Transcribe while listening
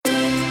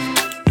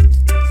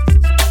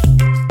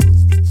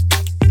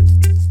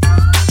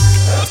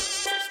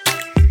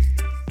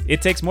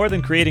It takes more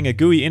than creating a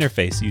GUI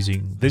interface using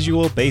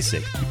Visual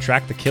Basic to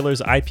track the killer's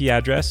IP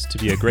address to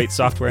be a great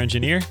software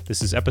engineer.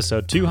 This is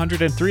episode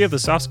 203 of the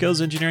Soft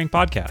Skills Engineering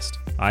Podcast.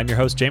 I'm your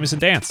host, Jamison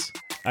Dance.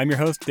 I'm your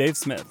host, Dave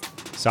Smith.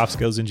 Soft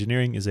Skills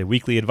Engineering is a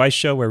weekly advice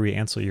show where we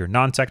answer your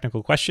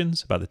non-technical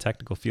questions about the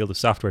technical field of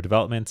software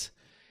development,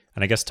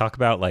 and I guess talk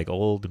about like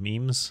old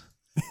memes.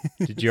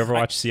 Did you ever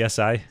watch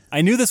CSI?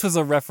 I knew this was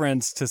a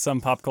reference to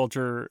some pop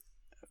culture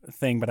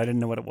thing, but I didn't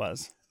know what it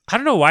was. I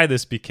don't know why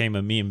this became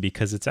a meme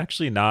because it's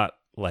actually not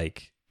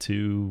like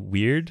too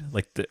weird.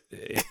 Like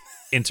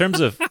in terms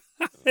of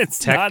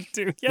it's not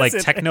too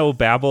techno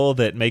babble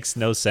that makes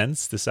no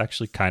sense. This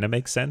actually kind of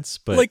makes sense,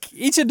 but like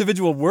each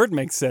individual word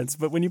makes sense,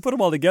 but when you put them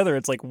all together,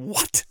 it's like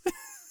what?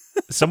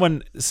 There's a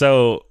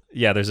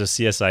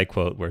CSI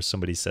quote where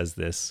somebody says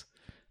this,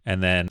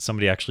 and then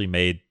somebody actually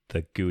made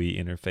the GUI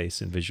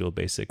interface in Visual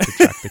Basic to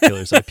track the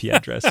killer's IP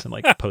address and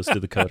like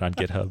posted the code on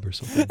GitHub or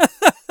something.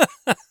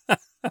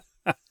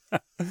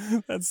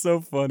 That's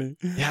so funny.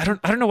 Yeah,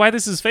 I don't know why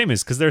this is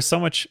famous because there's so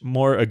much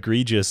more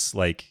egregious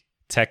like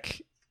tech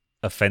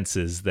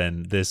offenses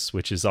than this,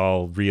 which is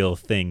all real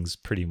things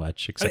pretty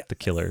much, except the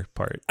killer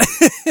part.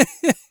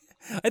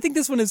 I think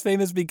this one is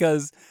famous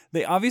because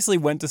they obviously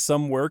went to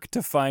some work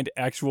to find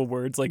actual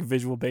words like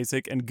Visual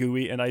Basic and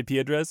GUI and IP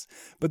address,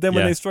 but then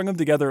when they strung them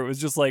together, it was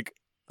just like,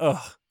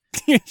 ugh,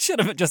 you should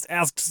have just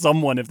asked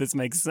someone if this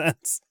makes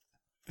sense.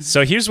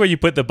 So here's where you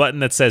put the button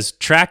that says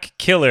track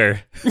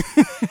killer,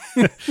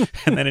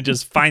 and then it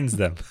just finds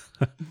them.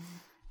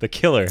 The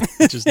killer,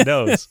 it just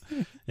knows.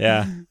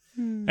 Yeah.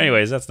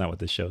 Anyways, that's not what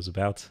this show's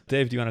about.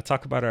 Dave, do you want to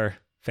talk about our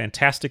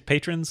fantastic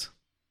patrons?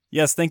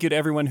 Yes, thank you to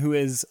everyone who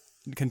is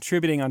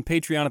contributing on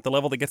Patreon at the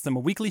level that gets them a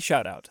weekly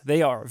shout-out.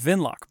 They are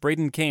Vinlock,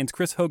 Braden Keynes,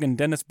 Chris Hogan,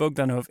 Dennis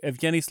Bogdanov,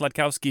 Evgeny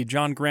Sladkowski,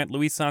 John Grant,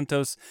 Luis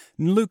Santos,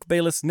 Luke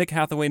Bayless, Nick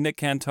Hathaway, Nick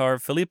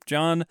Cantar, Philippe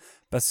John,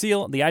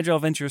 Basile, The Agile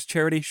Ventures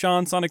Charity,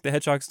 Sean, Sonic the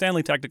Hedgehog,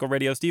 Stanley Tactical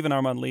Radio, Stephen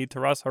Armand Lee,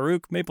 Taras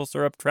Harouk, Maple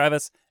Syrup,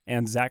 Travis,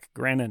 and Zach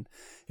Grannon.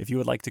 If you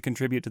would like to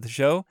contribute to the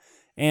show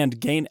and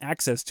gain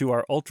access to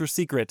our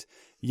ultra-secret,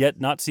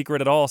 yet not secret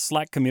at all,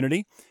 Slack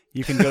community,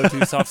 you can go to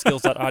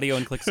softskills.audio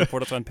and click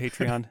support us on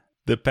Patreon.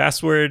 The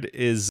password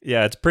is,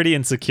 it's pretty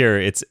insecure.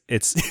 It's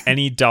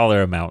any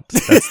dollar amount.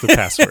 That's the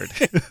password.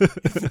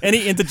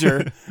 Any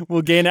integer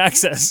will gain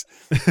access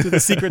to the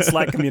secret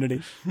Slack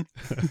community.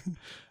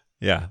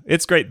 Yeah,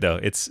 it's great though.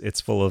 It's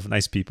full of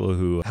nice people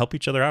who help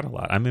each other out a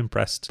lot. I'm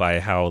impressed by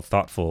how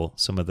thoughtful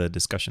some of the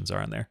discussions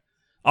are in there.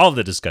 All of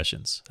the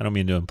discussions. I don't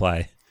mean to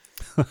imply.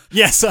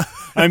 Yes,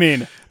 I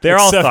mean they're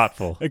all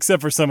thoughtful,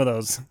 except for some of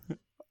those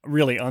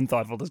really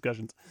unthoughtful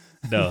discussions.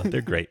 No,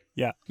 they're great.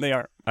 Yeah, they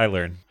are. I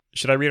learn.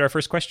 Should I read our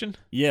first question?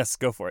 Yes,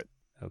 go for it.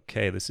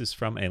 Okay, this is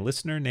from a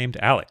listener named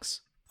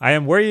Alex. I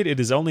am worried it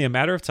is only a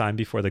matter of time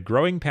before the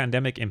growing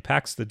pandemic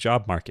impacts the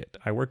job market.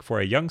 I work for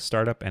a young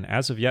startup, and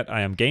as of yet,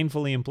 I am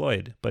gainfully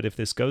employed. But if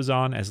this goes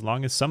on as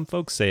long as some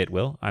folks say it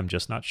will, I'm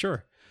just not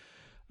sure.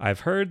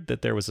 I've heard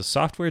that there was a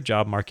software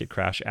job market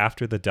crash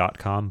after the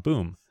dot-com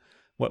boom.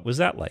 What was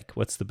that like?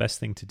 What's the best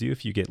thing to do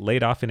if you get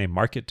laid off in a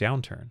market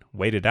downturn?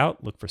 Wait it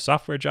out, look for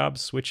software jobs,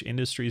 switch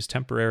industries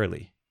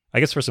temporarily. I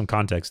guess for some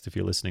context, if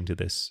you're listening to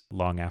this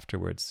long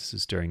afterwards, this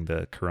is during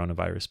the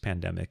coronavirus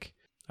pandemic.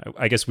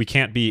 I guess we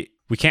can't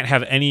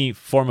have any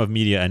form of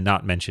media and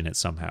not mention it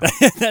somehow.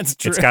 That's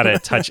true. It's got to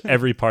touch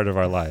every part of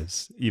our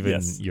lives,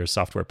 even your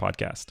software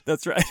podcast.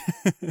 That's right.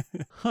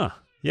 Huh.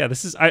 Yeah,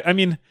 this is, I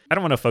mean, I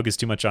don't want to focus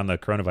too much on the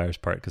coronavirus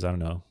part because I don't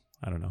know.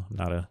 I'm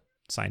not a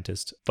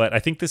scientist, but I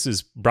think this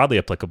is broadly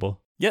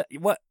applicable. Yeah.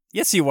 What?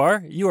 Yes, you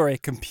are. You are a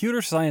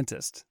computer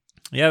scientist.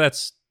 Yeah,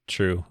 that's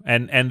true.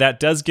 And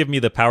that does give me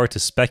the power to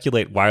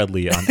speculate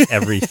wildly on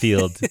every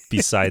field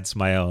besides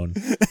my own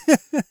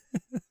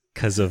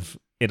because of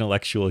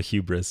intellectual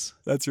hubris.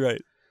 That's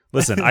right.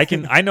 Listen,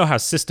 I know how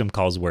system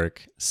calls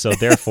work, so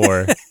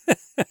therefore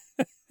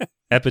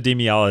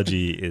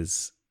epidemiology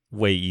is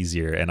way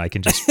easier and I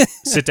can just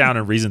sit down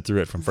and reason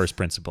through it from first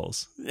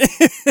principles.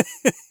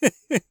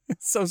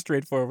 So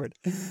straightforward.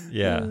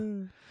 Yeah.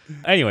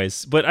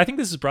 Anyways, but I think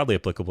this is broadly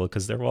applicable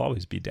because there will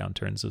always be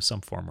downturns of some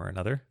form or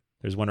another.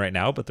 There's one right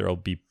now, but there will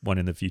be one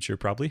in the future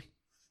probably.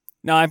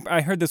 No,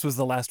 I heard this was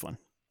the last one.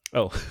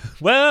 Oh,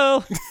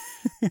 well,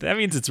 that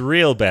means it's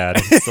real bad.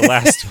 It's the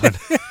last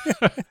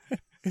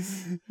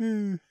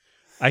one.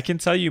 I can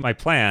tell you my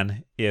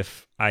plan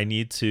if I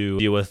need to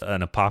deal with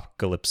an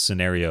apocalypse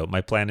scenario. My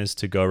plan is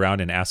to go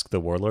around and ask the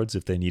warlords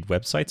if they need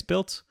websites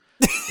built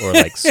or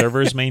like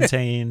servers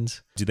maintained.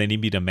 Do they need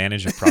me to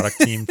manage a product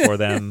team for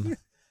them?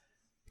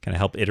 Kind of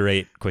help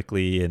iterate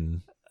quickly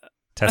and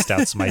test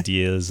out some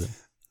ideas.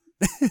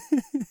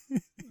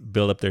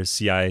 Build up their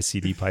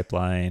CI/CD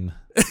pipeline.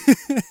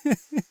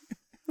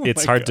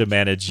 It's hard to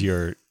manage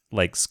your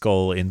like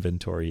skull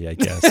inventory, I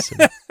guess.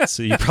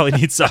 So you probably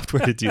need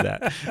software to do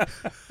that.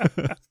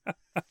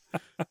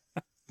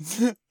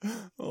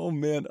 Oh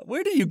man,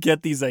 where do you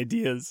get these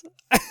ideas?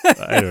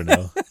 I don't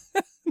know.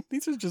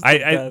 These are just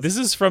this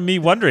is from me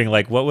wondering,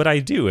 like, what would I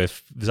do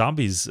if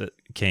zombies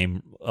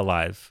came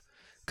alive?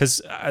 Because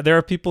there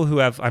are people who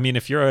have, I mean,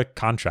 if you're a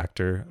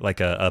contractor, like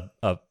a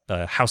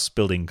house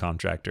building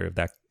contractor of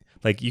that,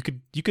 like you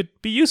could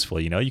be useful,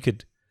 you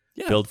could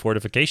build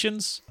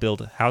fortifications,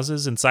 build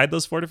houses inside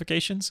those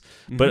fortifications.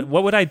 Mm-hmm. But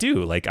what would I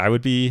do? Like I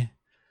would be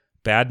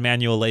bad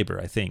manual labor,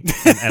 I think.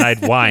 And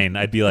I'd whine.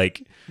 I'd be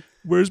like,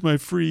 where's my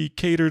free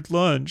catered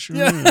lunch?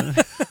 Yeah.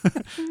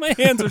 My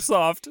hands are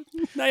soft.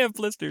 I have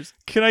blisters.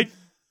 Can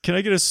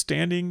I get a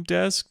standing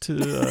desk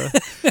to...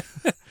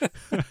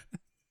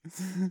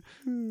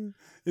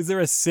 Is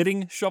there a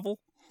sitting shovel?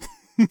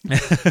 Yeah,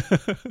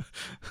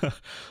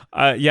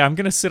 I'm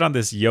going to sit on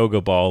this yoga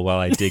ball while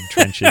I dig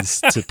trenches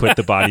to put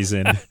the bodies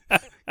in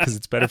because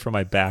it's better for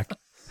my back.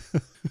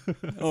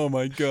 Oh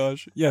my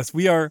gosh. Yes,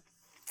 we're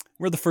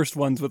the first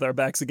ones with our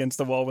backs against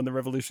the wall when the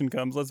revolution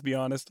comes, let's be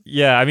honest.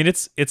 Yeah, I mean,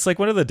 it's like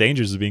one of the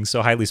dangers of being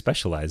so highly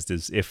specialized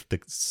is if the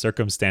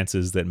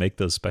circumstances that make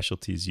those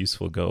specialties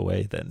useful go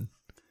away, then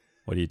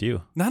what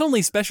do? Not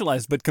only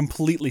specialized, but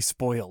completely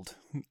spoiled.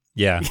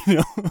 Yeah.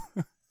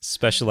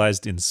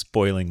 Specialized in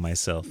spoiling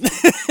myself.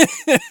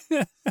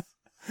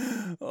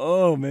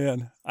 Oh,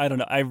 man. I don't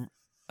know.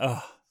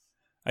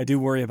 I do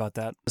worry about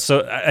that.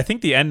 So I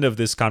think the end of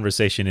this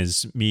conversation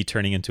is me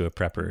turning into a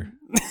prepper.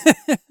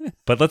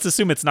 But let's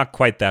assume it's not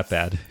quite that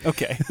bad.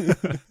 Okay.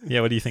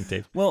 Yeah, what do you think,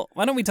 Dave? Well,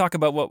 why don't we talk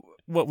about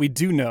what we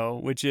do know,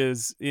 which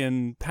is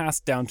in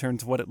past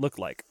downturns, what it looked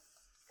like.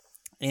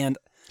 And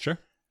sure.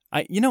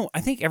 I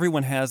think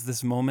everyone has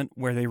this moment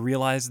where they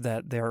realize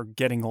that they're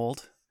getting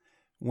old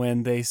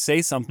when they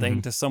say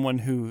something to someone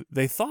who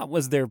they thought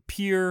was their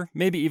peer,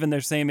 maybe even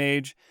their same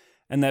age,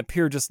 and that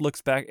peer just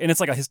looks back, and it's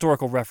like a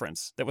historical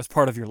reference that was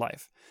part of your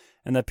life,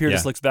 and that peer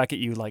just looks back at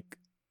you like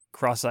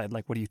cross-eyed,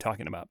 like, what are you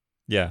talking about?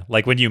 Yeah,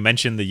 like when you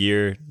mention the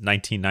year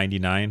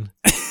 1999,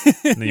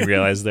 and then you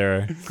realize there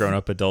are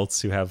grown-up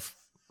adults who have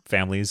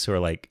families who are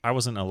like, I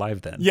wasn't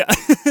alive then. Yeah,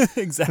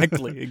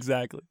 exactly.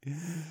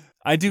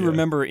 I do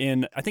remember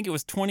I think it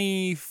was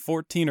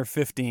 2014 or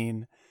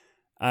 15,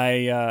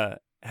 I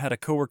had a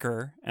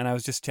coworker, and I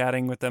was just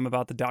chatting with them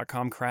about the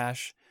 .com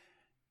crash,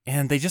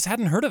 and they just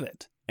hadn't heard of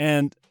it.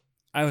 And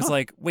I was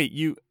like, wait,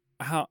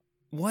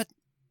 what?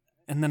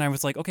 And then I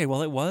was like, okay,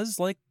 well, it was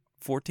like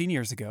 15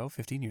 years ago.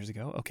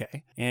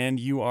 Okay. And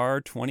you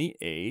are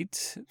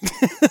 28.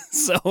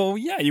 So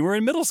yeah, you were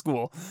in middle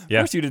school. Of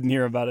course you didn't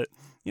hear about it.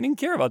 You didn't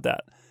care about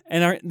that.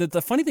 And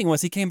the funny thing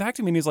was he came back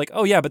to me and he was like,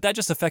 oh yeah, but that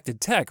just affected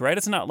tech, right?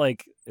 It's not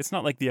like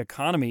the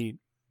economy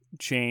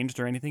changed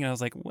or anything. And I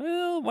was like,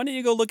 well, why don't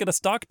you go look at a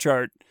stock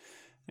chart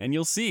and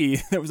you'll see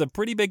there was a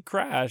pretty big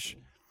crash.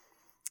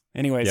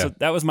 Anyway, so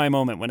that was my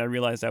moment when I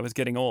realized I was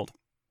getting old.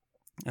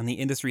 And the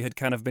industry had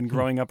kind of been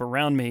growing up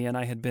around me, and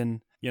I had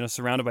been,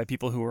 surrounded by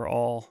people who were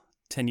all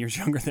 10 years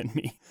younger than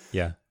me.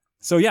 Yeah.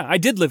 So yeah, I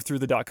did live through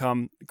the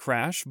 .com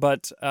crash,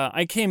 but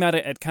I came at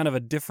it at kind of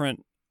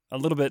a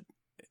little bit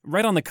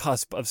right on the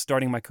cusp of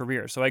starting my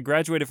career. So I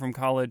graduated from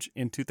college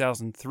in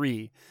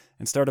 2003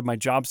 and started my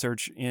job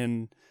search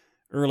in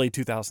early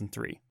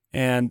 2003.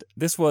 And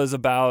this was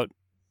about,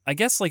 I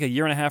guess, like a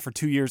year and a half or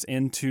 2 years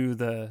into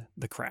the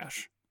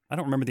crash. I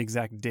don't remember the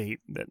exact date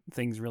that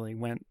things really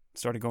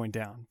started going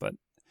down, but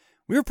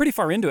we were pretty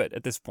far into it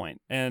at this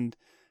point, and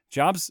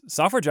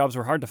software jobs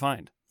were hard to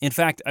find. In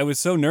fact, I was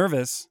so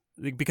nervous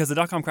because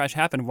the .com crash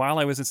happened while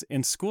I was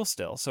in school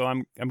still. So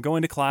I'm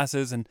going to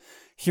classes and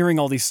hearing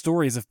all these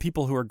stories of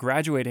people who are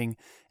graduating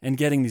and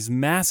getting these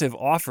massive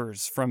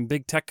offers from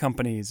big tech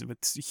companies with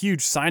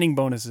huge signing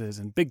bonuses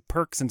and big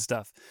perks and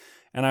stuff.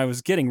 And I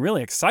was getting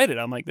really excited.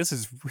 I'm like, this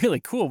is really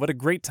cool. What a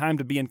great time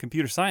to be in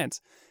computer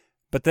science.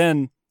 But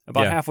then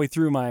about halfway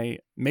through my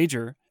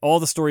major, all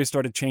the stories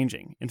started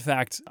changing. In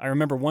fact, I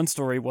remember one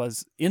story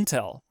was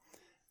Intel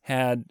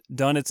had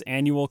done its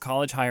annual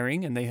college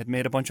hiring, and they had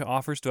made a bunch of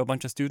offers to a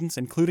bunch of students,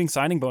 including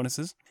signing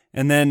bonuses.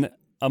 And then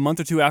a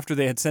month or two after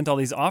they had sent all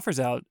these offers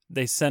out,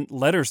 they sent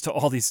letters to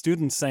all these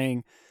students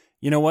saying,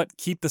 you know what,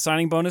 keep the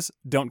signing bonus,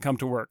 don't come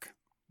to work.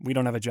 We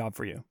don't have a job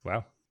for you.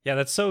 Wow. Yeah,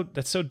 that's so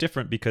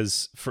different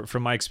because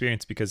from my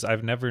experience, because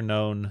I've never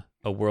known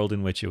a world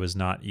in which it was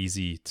not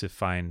easy to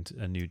find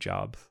a new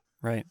job.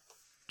 Right.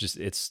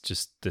 It's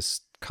just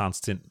this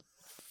constant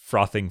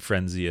frothing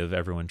frenzy of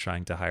everyone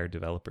trying to hire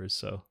developers.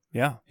 So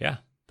yeah,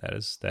 that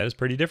is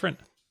pretty different.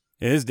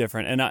 It is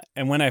different.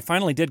 And when I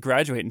finally did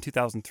graduate in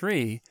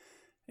 2003,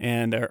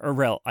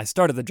 I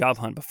started the job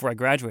hunt before I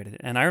graduated.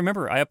 And I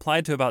remember I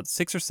applied to about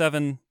 6 or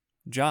 7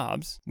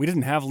 jobs. We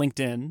didn't have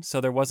LinkedIn,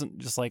 so there wasn't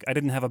just like, I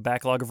didn't have a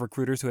backlog of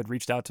recruiters who had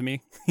reached out to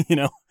me,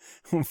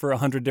 for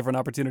 100 different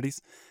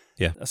opportunities.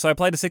 Yeah. So I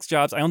applied to 6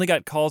 jobs. I only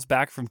got calls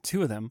back from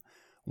 2 of them.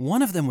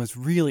 One of them was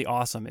really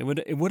awesome. It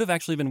would have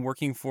actually been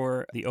working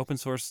for the Open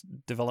Source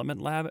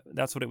Development Lab.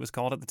 That's what it was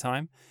called at the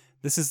time.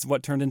 This is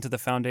what turned into the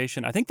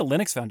foundation. I think the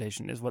Linux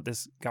Foundation is what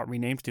this got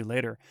renamed to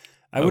later.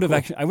 I would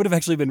have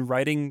actually been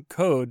writing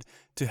code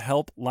to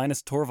help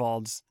Linus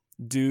Torvalds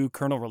do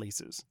kernel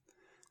releases,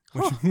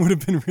 which would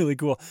have been really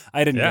cool.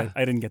 I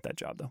didn't get that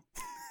job though.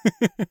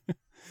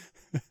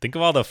 Think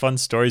of all the fun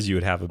stories you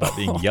would have about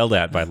being yelled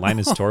at by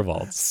Linus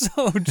Torvalds.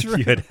 So true.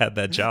 If you had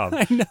that job.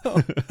 I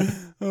know.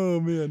 Oh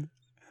man.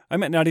 I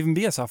might not even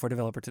be a software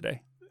developer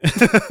today.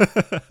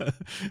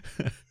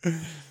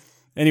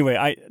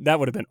 Anyway, that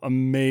would have been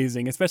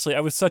amazing. Especially, I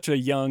was such a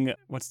young,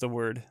 what's the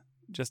word?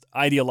 Just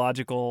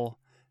ideological,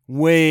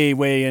 way,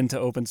 way into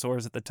open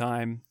source at the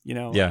time.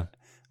 Yeah.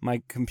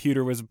 My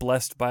computer was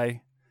blessed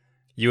by...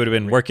 You would have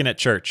been working at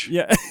church.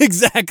 Yeah,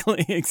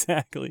 exactly.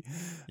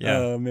 Yeah.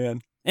 Oh,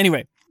 man.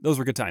 Anyway, those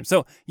were good times.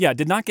 So, yeah,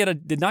 did not get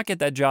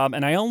that job.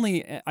 And I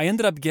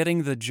ended up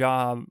getting the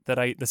job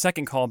the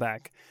second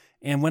callback.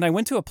 And when I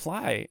went to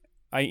apply,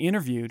 I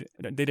interviewed.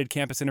 They did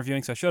campus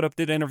interviewing, so I showed up,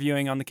 did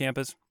interviewing on the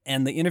campus,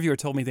 and the interviewer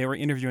told me they were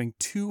interviewing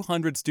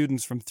 200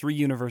 students from 3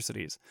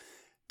 universities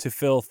to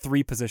fill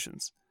 3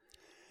 positions.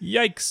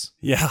 Yikes.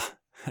 Yeah.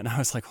 And I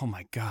was like, oh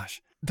my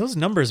gosh. Those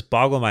numbers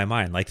boggle my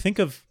mind. Like, think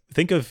of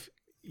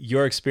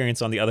your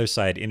experience on the other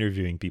side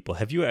interviewing people.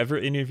 Have you ever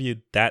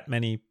interviewed that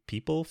many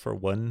people for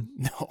one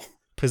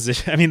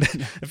position? I mean,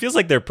 it feels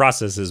like their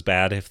process is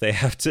bad if they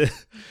have to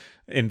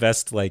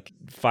invest like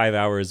 5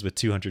 hours with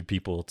 200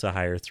 people to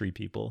hire 3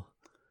 people.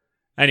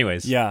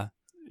 Anyways. Yeah,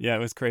 it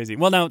was crazy.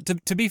 Well, now,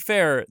 to be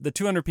fair, the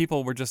 200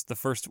 people were just the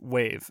first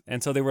wave.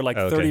 And so they were like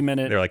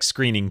 30-minute... They're like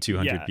screening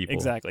 200 people.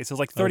 Exactly. So it's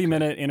like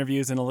 30-minute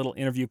interviews in a little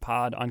interview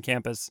pod on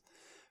campus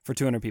for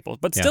 200 people.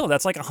 But still,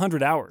 that's like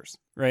 100 hours,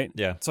 right?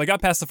 Yeah. So I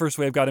got past the first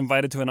wave, got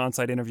invited to an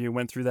on-site interview,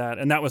 went through that.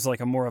 And that was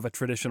like more of a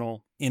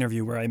traditional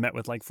interview where I met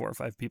with like 4 or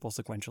 5 people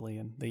sequentially,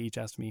 and they each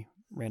asked me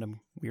random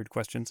weird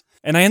questions.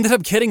 And I ended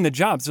up getting the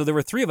job. So there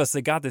were 3 of us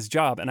that got this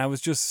job. And I was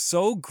just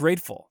so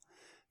grateful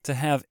to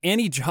have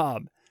any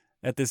job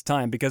at this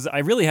time because I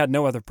really had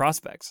no other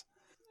prospects.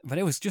 But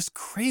it was just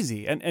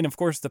crazy. And of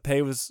course, the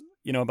pay was,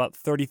 about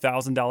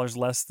 $30,000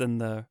 less than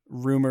the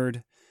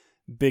rumored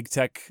big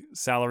tech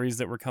salaries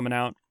that were coming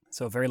out.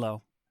 So very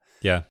low.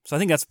 Yeah. So I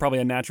think that's probably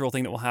a natural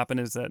thing that will happen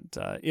is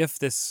that if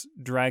this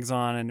drags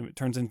on and it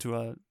turns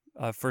into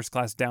a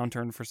first-class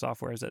downturn for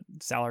software, is that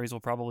salaries will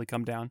probably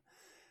come down.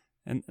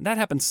 And that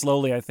happens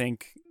slowly, I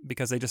think,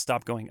 because they just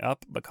stop going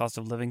up, but cost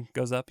of living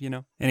goes up,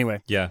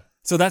 Anyway. Yeah.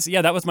 So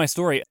that was my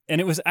story.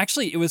 And it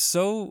was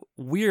so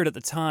weird at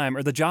the time,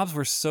 or the jobs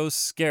were so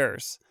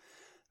scarce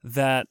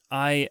that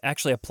I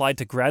actually applied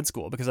to grad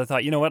school because I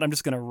thought, you know what, I'm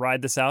just going to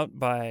ride this out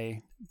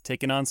by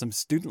taking on some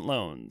student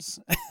loans.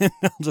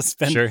 I'll just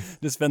spend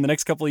the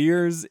next couple of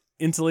years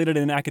insulated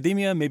in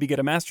academia, maybe get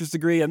a master's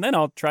degree, and then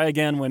I'll try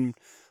again when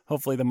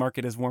hopefully the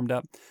market is warmed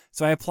up.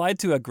 So I applied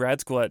to a grad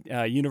school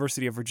at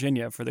University of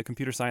Virginia for the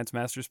computer science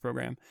master's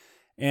program.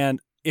 And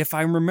if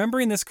I'm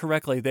remembering this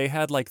correctly, they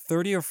had like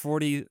 30 or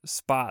 40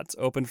 spots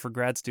open for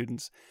grad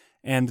students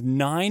and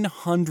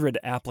 900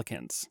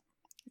 applicants.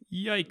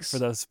 Yikes. For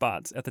those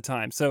spots at the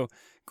time. So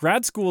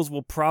grad schools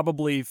will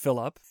probably fill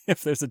up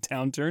if there's a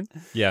downturn.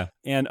 Yeah.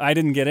 And I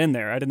didn't get in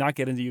there. I did not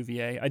get into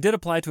UVA. I did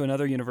apply to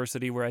another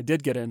university where I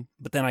did get in,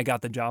 but then I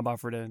got the job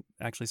offer to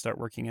actually start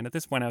working. And at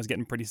this point, I was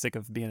getting pretty sick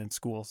of being in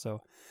school.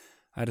 So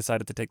I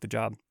decided to take the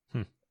job.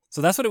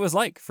 So that's what it was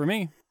like for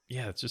me.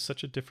 Yeah, it's just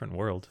such a different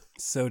world.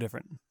 So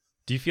different.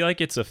 Do you feel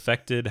like it's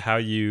affected how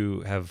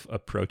you have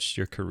approached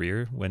your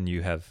career when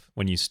you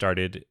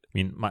started? I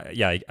mean,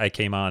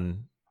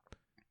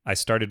 I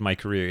started my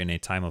career in a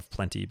time of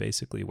plenty,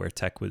 basically, where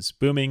tech was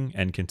booming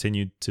and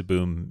continued to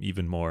boom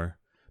even more,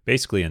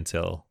 basically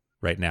until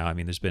right now. I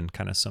mean, there's been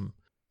kind of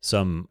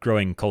some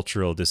growing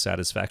cultural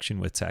dissatisfaction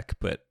with tech,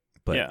 but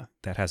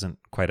that hasn't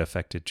quite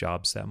affected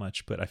jobs that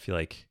much. But I feel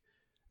like,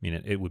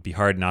 it would be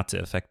hard not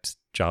to affect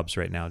jobs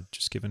right now,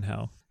 just given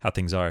how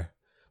things are.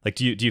 Like,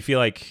 do you feel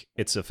like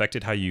it's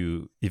affected how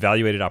you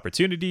evaluated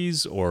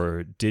opportunities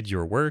or did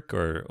your work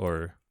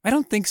or? I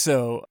don't think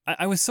so.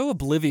 I was so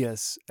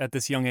oblivious at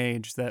this young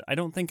age that I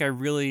don't think I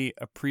really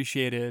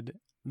appreciated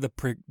the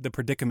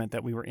predicament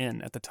that we were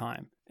in at the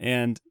time.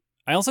 And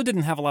I also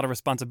didn't have a lot of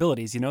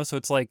responsibilities, So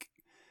it's like,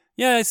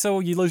 so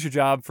you lose your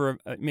job for,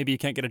 maybe you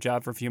can't get a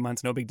job for a few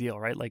months, no big deal,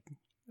 right? Like,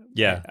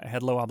 I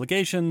had low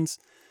obligations.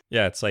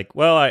 Yeah, it's like,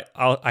 well,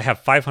 I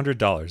have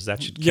 $500.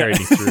 That should carry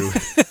me through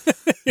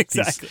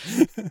exactly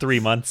 3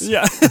 months.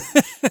 Yeah.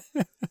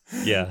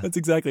 Yeah. That's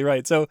exactly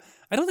right. So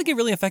I don't think it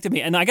really affected me.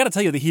 And I got to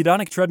tell you, the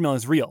hedonic treadmill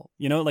is real.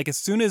 Like as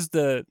soon as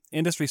the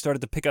industry started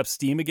to pick up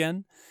steam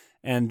again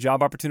and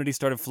job opportunities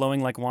started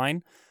flowing like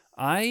wine,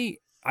 I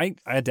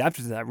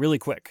adapted to that really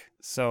quick.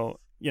 So,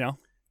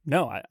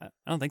 no, I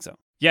don't think so.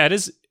 Yeah, it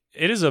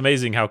is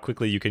amazing how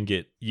quickly you can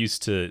get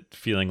used to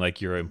feeling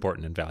like you're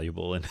important and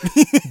valuable and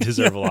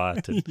deserve a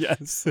lot. And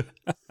yes.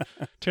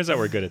 Turns out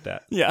we're good at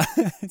that. Yeah.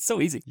 It's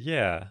so easy.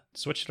 Yeah.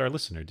 So what should our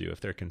listener do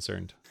if they're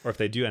concerned or if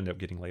they do end up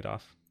getting laid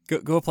off?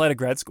 Go apply to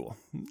grad school.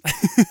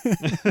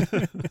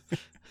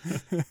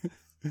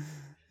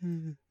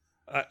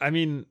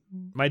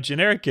 My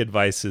generic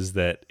advice is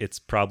that it's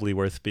probably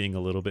worth being a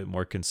little bit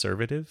more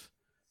conservative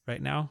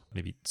right now.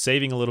 Maybe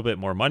saving a little bit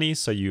more money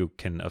so you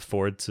can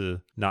afford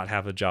to not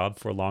have a job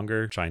for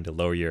longer, trying to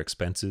lower your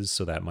expenses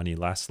so that money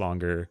lasts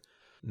longer.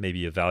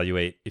 Maybe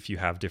evaluate if you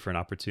have different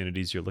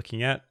opportunities you're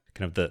looking at.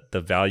 Kind of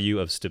the value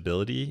of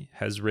stability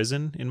has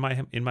risen in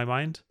my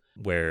mind,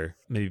 where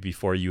maybe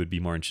before you would be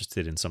more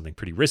interested in something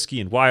pretty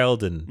risky and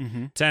wild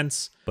and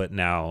tense, but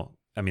now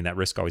I mean, that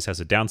risk always has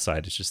a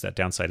downside. It's just that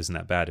downside isn't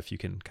that bad if you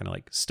can kind of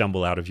like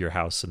stumble out of your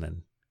house and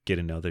then get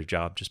another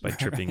job just by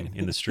tripping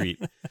in the street.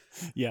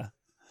 Yeah.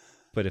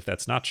 But if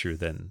that's not true,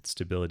 then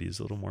stability is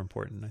a little more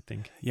important, I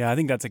think. Yeah, I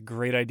think that's a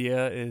great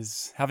idea,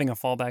 is having a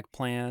fallback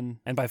plan.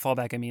 And by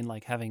fallback, I mean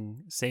like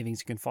having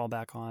savings you can fall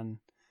back on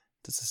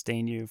to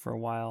sustain you for a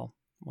while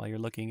you're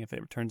looking if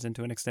it turns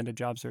into an extended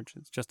job search.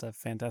 It's just a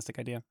fantastic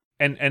idea.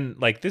 And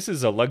like this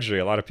is a luxury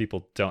a lot of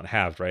people don't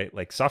have, right?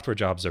 Like software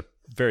jobs are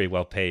very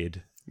well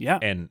paid. Yeah.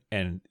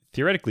 And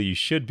theoretically you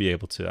should be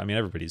able to. I mean,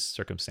 everybody's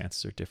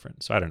circumstances are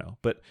different, so I don't know.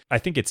 But I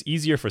think it's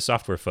easier for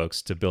software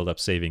folks to build up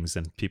savings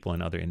than people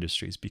in other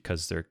industries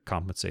because they're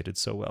compensated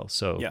so well.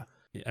 So yeah.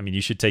 I mean,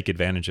 you should take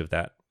advantage of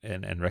that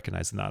and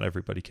recognize that not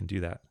everybody can do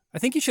that. I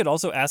think you should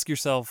also ask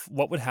yourself,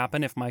 what would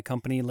happen if my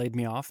company laid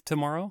me off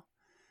tomorrow?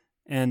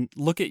 And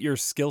look at your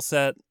skill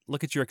set,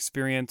 look at your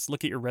experience,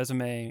 look at your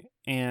resume,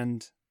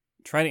 and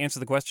try to answer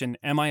the question,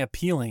 am I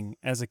appealing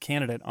as a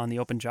candidate on the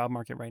open job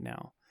market right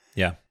now?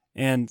 Yeah.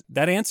 And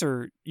that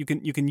answer you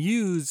can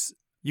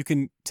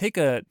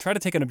try to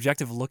take an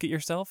objective look at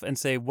yourself and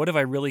say, what have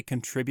I really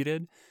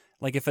contributed?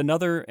 Like if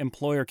another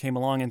employer came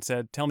along and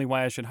said, tell me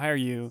why I should hire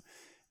you,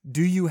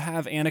 do you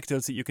have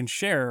anecdotes that you can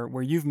share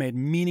where you've made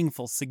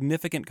meaningful,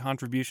 significant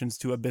contributions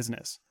to a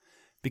business?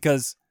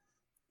 Because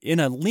in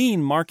a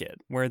lean market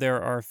where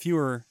there are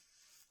fewer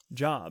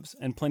jobs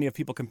and plenty of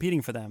people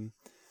competing for them,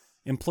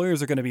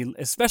 employers are going to be,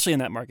 especially in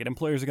that market,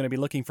 employers are going to be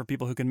looking for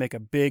people who can make a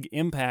big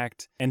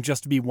impact and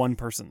just be one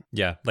person.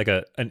 Yeah, like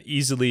an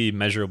easily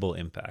measurable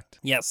impact.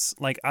 Yes,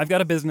 like I've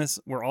got a business,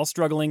 we're all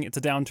struggling, it's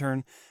a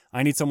downturn,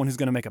 I need someone who's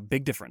going to make a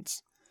big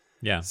difference.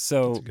 Yeah.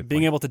 So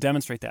being able to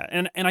demonstrate that.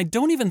 And I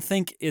don't even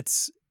think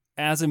it's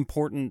as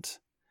important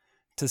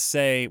to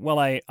say, well,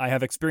 I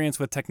have experience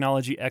with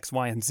technology X,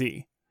 Y, and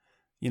Z.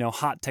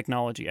 Hot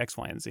technology X,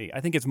 Y, and Z.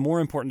 I think it's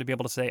more important to be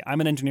able to say, I'm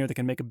an engineer that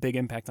can make a big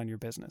impact on your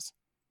business.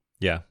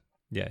 Yeah.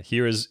 Yeah.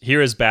 Here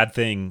is bad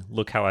thing.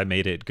 Look how I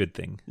made it good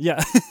thing.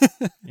 Yeah.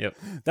 Yep.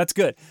 That's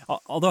good.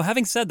 Although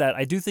having said that,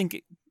 I do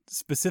think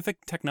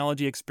specific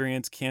technology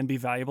experience can be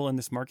valuable in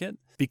this market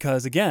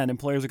because, again,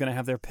 employers are going to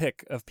have their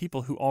pick of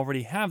people who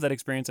already have that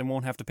experience and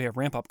won't have to pay a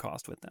ramp-up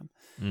cost with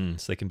them.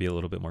 So they can be a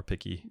little bit more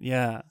picky.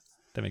 Yeah.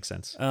 That makes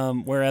sense.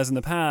 Whereas in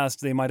the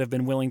past, they might have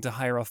been willing to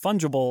hire a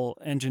fungible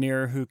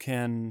engineer who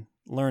can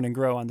learn and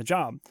grow on the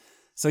job.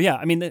 So yeah,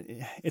 I mean,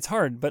 it's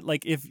hard, but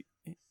like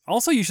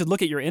also you should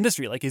look at your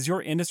industry. Like, is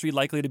your industry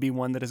likely to be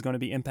one that is going to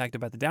be impacted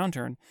by the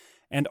downturn?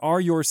 And are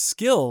your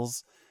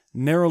skills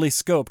narrowly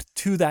scoped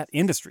to that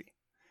industry?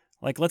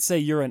 Like, let's say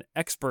you're an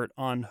expert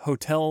on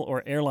hotel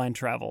or airline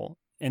travel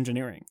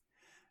engineering.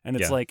 And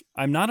it's like,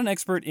 I'm not an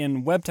expert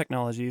in web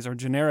technologies or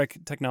generic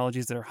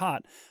technologies that are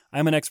hot.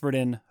 I'm an expert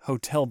in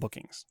hotel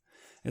bookings.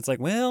 It's like,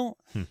 well,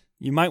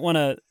 you might want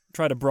to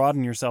try to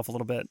broaden yourself a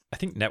little bit. I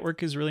think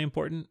network is really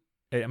important.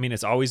 I mean,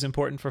 it's always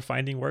important for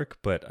finding work,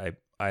 but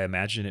I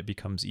imagine it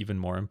becomes even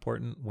more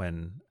important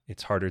when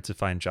it's harder to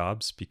find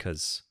jobs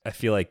because I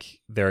feel like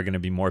there are going to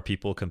be more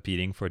people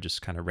competing for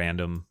just kind of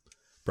random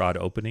broad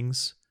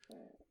openings.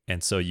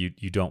 And so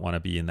you don't want to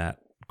be in that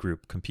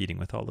group competing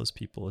with all those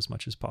people as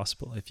much as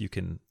possible. If you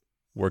can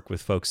work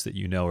with folks that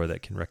you know or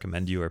that can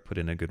recommend you or put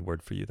in a good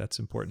word for you, that's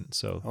important.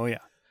 So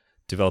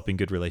developing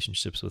good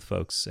relationships with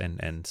folks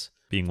and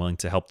being willing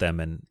to help them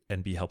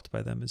and be helped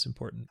by them is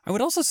important. I would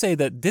also say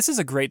that this is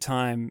a great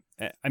time.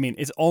 I mean,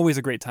 it's always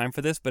a great time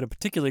for this, but a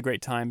particularly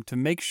great time to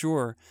make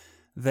sure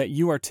that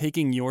you are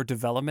taking your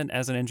development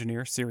as an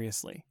engineer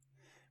seriously,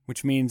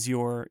 which means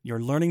you're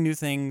learning new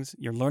things,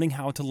 you're learning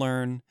how to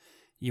learn,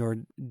 you're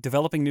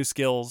developing new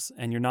skills,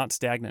 and you're not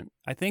stagnant.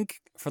 I think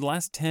for the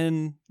last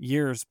 10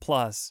 years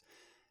plus,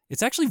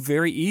 it's actually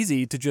very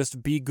easy to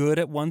just be good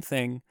at one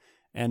thing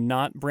and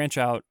not branch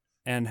out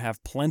and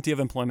have plenty of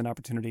employment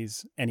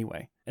opportunities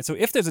anyway. And so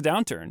if there's a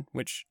downturn,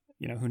 which,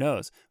 who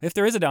knows, if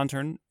there is a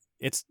downturn,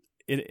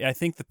 I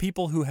think the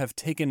people who have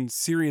taken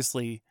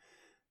seriously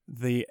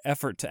the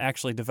effort to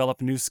actually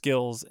develop new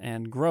skills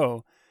and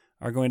grow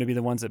are going to be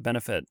the ones that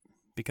benefit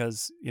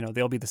because,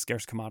 they'll be the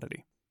scarce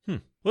commodity. Well,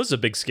 this is a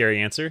big,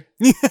 scary answer.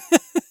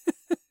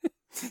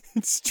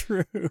 It's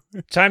true.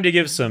 Time to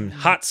give some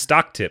hot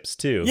stock tips,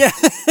 too. Yeah.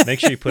 Make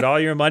sure you put all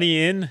your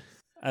money in.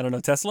 I don't know,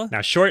 Tesla?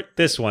 Now short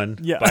this one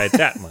by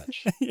that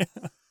much.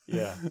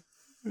 Yeah.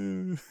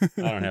 I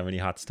don't have any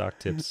hot stock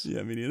tips.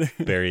 Yeah, me neither.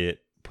 Bury it,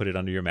 put it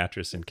under your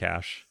mattress in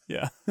cash.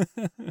 Yeah.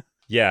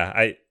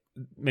 I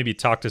maybe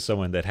talk to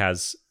someone that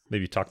has,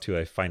 maybe talk to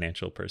a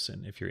financial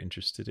person if you're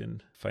interested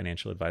in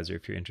financial advisor,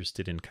 if you're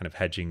interested in kind of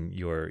hedging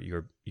your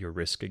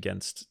risk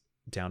against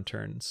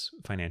downturns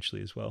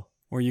financially as well.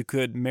 Or you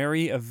could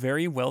marry a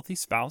very wealthy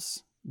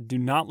spouse, do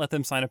not let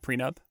them sign a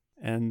prenup,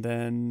 and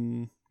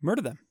then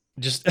murder them.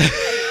 Just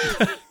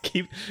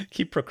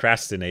keep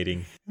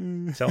procrastinating.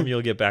 Tell them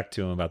you'll get back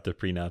to them about the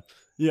prenup.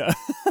 Yeah.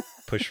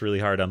 Push really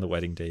hard on the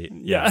wedding date.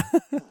 Yeah.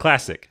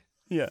 Classic.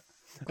 Yeah.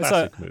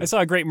 Classic move. I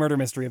saw a great murder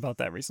mystery about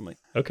that recently.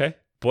 Okay.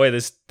 Boy,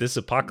 this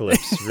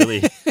apocalypse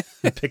really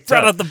picked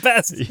Brought up. out the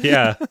best.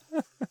 Yeah.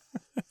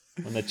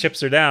 When the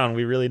chips are down,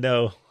 we really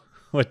know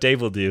what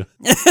Dave will do.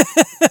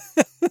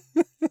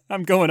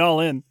 I'm going all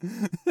in.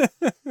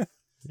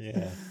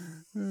 Yeah.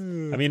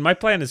 I mean, my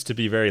plan is to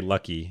be very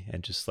lucky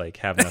and just like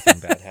have nothing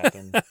bad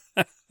happen.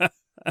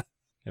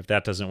 If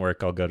that doesn't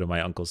work, I'll go to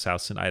my uncle's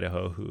house in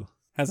Idaho who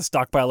has a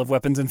stockpile of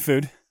weapons and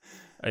food.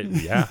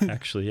 Yeah,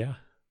 actually, yeah.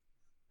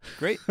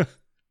 Great.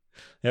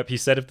 Yep, he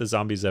said if the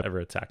zombies ever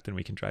attack, then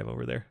we can drive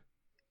over there.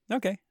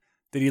 Okay.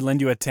 Did he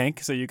lend you a tank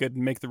so you could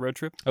make the road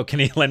trip? Oh, can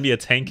he lend me a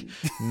tank?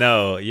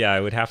 No, yeah,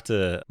 I would have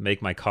to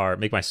make my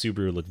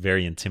Subaru look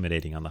very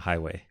intimidating on the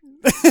highway.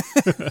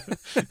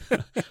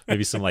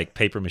 Maybe some like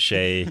paper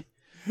mache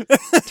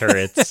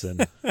turrets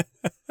and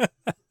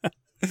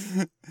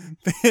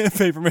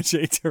paper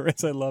mache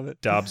turrets. I love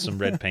it. daub some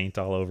red paint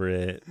all over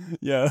it.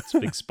 Yeah, it's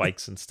big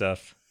spikes and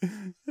stuff.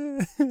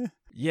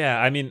 Yeah,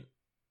 I mean,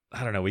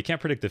 I don't know. We can't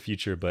predict the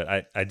future, but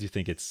I do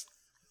think it's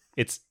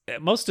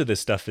most of this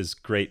stuff is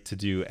great to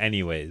do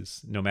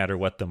anyways, no matter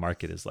what the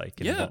market is like,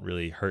 and it won't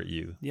really hurt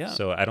you. Yeah.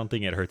 So I don't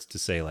think it hurts to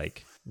say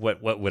like,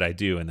 what would I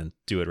do, and then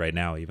do it right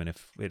now, even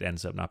if it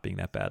ends up not being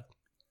that bad.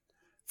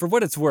 For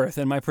what it's worth,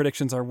 and my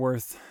predictions are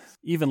worth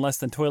even less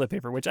than toilet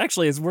paper, which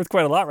actually is worth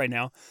quite a lot right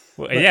now.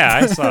 Well, yeah,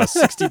 I saw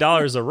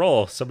 $60 a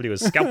roll somebody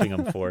was scalping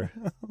them for.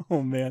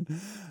 Oh, man.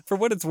 For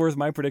what it's worth,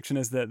 my prediction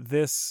is that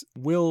this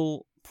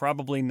will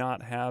probably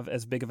not have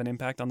as big of an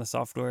impact on the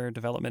software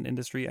development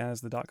industry as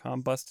the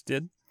dot-com bust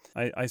did.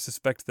 I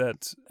suspect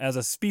that as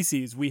a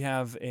species, we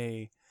have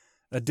a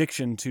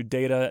addiction to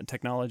data,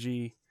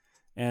 technology,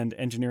 and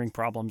engineering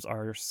problems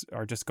are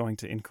just going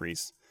to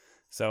increase.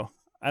 So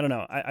I don't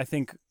know. I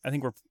think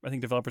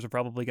developers are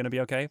probably going to be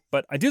okay,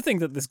 but I do think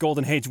that this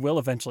golden age will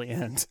eventually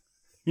end,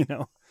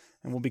 and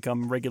we'll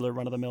become regular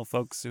run-of-the-mill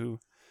folks who,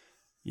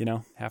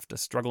 have to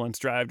struggle and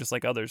strive just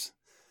like others.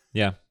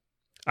 Yeah,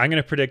 I'm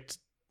going to predict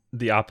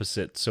the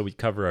opposite, so we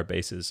cover our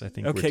bases. I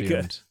think we're doomed.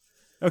 Good.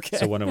 Okay.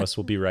 So one of us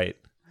will be right.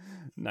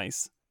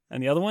 Nice.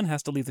 And the other one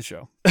has to leave the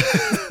show.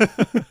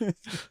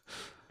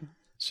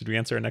 Should we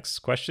answer our next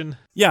question?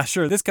 Yeah,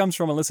 sure. This comes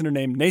from a listener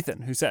named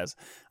Nathan, who says,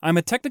 I'm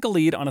a technical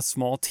lead on a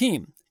small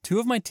team. 2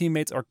 of my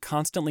teammates are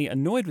constantly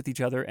annoyed with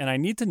each other, and I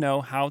need to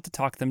know how to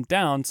talk them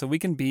down so we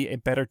can be a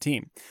better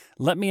team.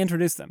 Let me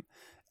introduce them.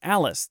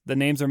 Alice, the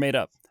names are made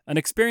up, an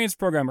experienced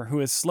programmer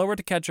who is slower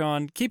to catch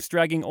on, keeps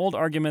dragging old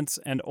arguments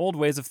and old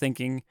ways of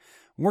thinking,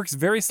 works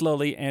very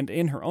slowly and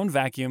in her own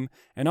vacuum,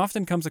 and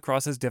often comes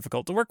across as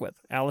difficult to work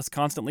with. Alice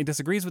constantly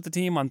disagrees with the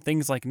team on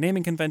things like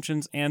naming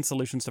conventions and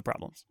solutions to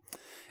problems.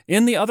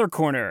 In the other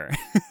corner,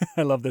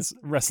 I love this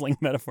wrestling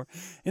metaphor.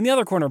 In the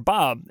other corner,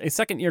 Bob, a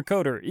second-year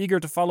coder, eager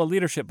to follow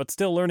leadership but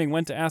still learning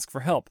when to ask for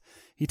help.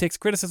 He takes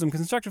criticism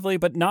constructively,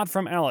 but not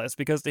from Alice,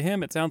 because to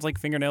him it sounds like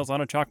fingernails on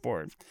a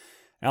chalkboard.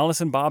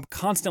 Alice and Bob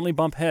constantly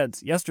bump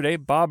heads. Yesterday,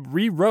 Bob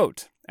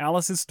rewrote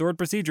Alice's stored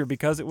procedure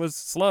because it was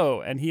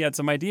slow, and he had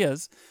some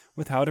ideas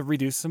with how to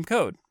reduce some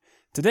code.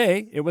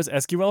 Today, it was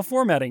SQL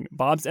formatting.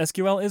 Bob's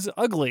SQL is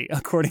ugly,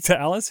 according to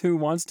Alice, who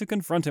wants to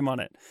confront him on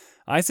it.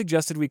 I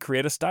suggested we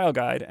create a style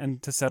guide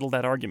and to settle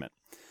that argument.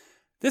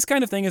 This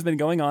kind of thing has been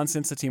going on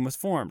since the team was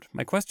formed.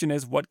 My question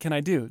is, what can I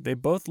do? They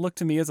both look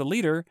to me as a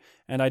leader,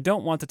 and I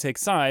don't want to take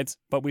sides,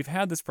 but we've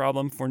had this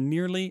problem for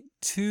nearly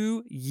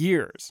 2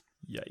 years.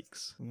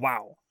 Yikes.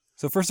 Wow.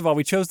 So first of all,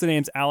 we chose the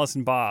names Alice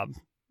and Bob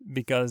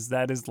because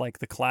that is like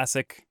the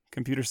classic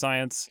computer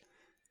science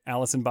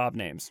Alice and Bob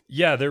names.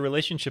 Yeah, their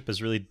relationship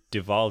has really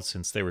devolved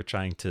since they were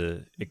trying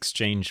to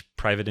exchange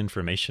private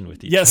information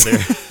with each Yes.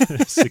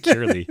 other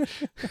securely.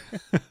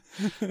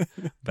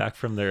 Back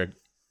from their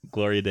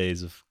glory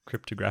days of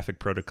cryptographic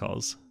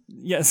protocols.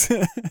 Yes.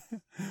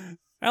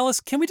 Alice,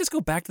 can we just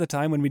go back to the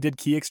time when we did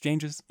key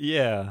exchanges?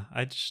 Yeah,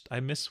 I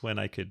miss when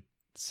I could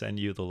send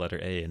you the letter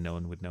A and no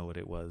one would know what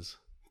it was.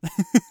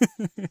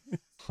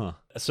 Huh.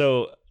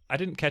 So I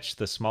didn't catch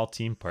the small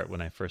team part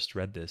when I first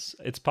read this.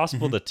 It's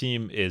possible the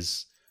team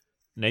is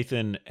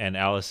Nathan and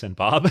Alice and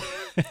Bob.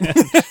 And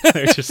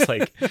they're just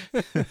like,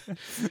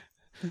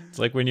 it's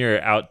like when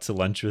you're out to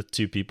lunch with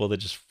 2 people that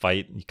just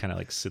fight and you kind of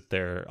like sit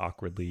there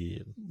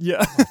awkwardly and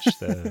watch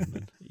them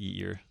and eat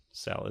your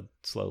salad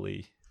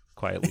slowly,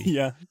 quietly.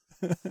 Yeah.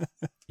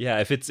 Yeah,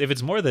 if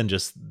it's more than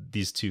just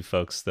these 2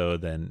 folks, though,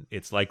 then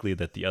it's likely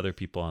that the other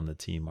people on the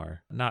team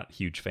are not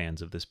huge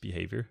fans of this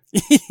behavior.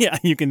 Yeah,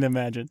 you can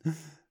imagine.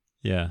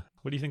 Yeah.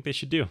 What do you think they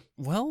should do?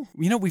 Well,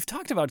 we've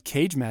talked about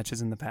cage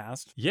matches in the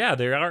past. Yeah,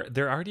 they're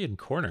already in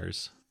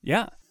corners.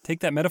 Yeah,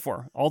 take that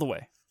metaphor all the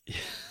way.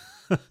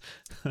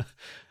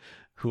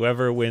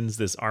 Whoever wins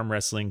this arm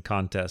wrestling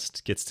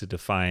contest gets to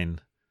define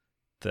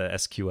the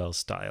SQL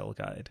style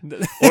guide.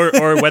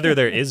 or whether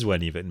there is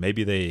one even.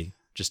 Maybe they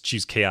just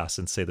choose chaos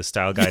and say the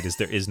style guide is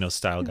there is no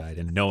style guide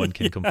and no one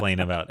can complain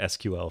about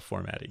SQL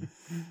formatting.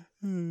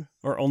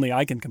 Or only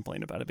I can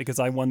complain about it because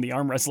I won the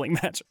arm wrestling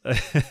match.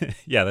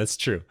 Yeah, that's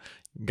true.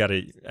 You got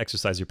to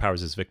exercise your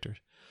powers as victor.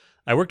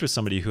 I worked with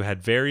somebody who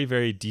had very,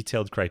 very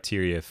detailed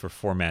criteria for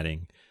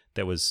formatting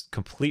that was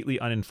completely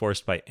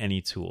unenforced by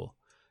any tool.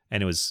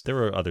 And there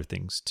were other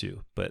things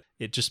too, but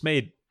it just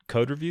made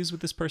code reviews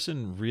with this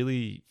person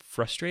really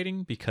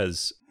frustrating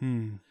because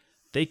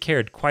they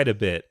cared quite a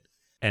bit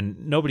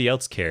and nobody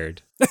else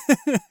cared.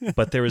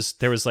 But there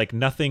was like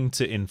nothing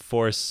to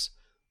enforce.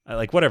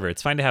 Like, whatever,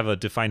 it's fine to have a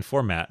defined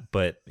format,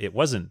 but it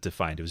wasn't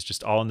defined. It was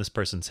just all in this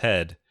person's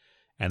head.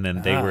 And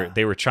then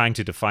they were trying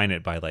to define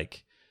it by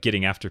like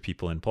getting after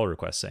people in pull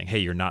requests saying, hey,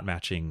 you're not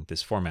matching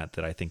this format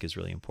that I think is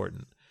really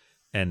important.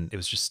 And it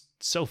was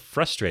just so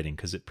frustrating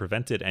because it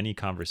prevented any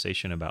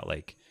conversation about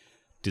like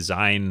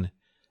design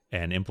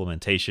and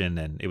implementation.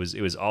 And it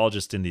was all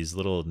just in these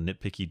little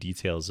nitpicky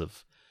details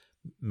of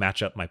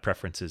match up my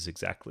preferences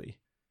exactly.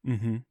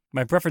 Mm-hmm.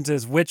 My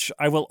preferences, which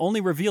I will only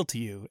reveal to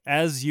you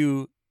as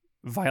you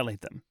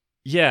violate them.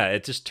 Yeah,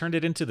 it just turned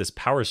it into this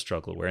power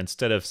struggle where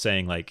instead of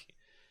saying like,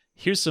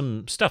 here's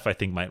some stuff I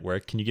think might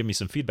work, can you give me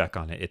some feedback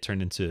on it? It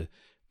turned into,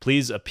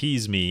 please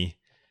appease me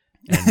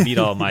and meet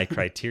all my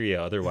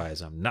criteria,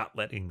 otherwise I'm not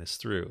letting this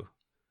through.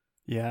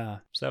 Yeah.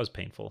 So that was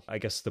painful. I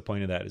guess the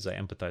point of that is I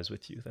empathize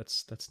with you.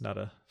 That's not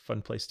a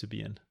fun place to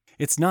be in.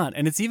 It's not.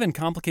 And it's even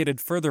complicated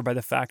further by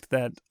the fact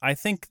that I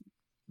think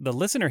the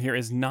listener here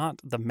is not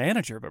the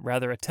manager, but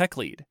rather a tech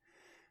lead,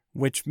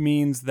 which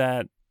means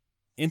that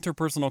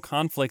interpersonal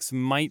conflicts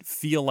might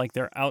feel like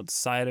they're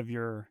outside of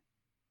your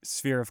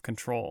sphere of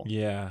control.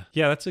 Yeah,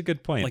 that's a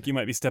good point. Like you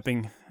might be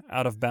stepping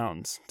out of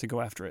bounds to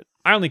go after it.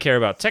 I only care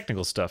about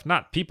technical stuff,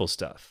 not people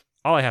stuff.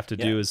 All I have to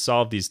do is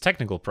solve these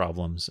technical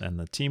problems and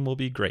the team will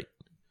be great.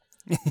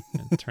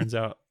 And it turns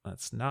out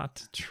that's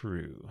not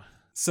true.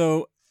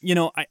 So,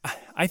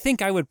 I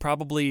think I would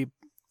probably,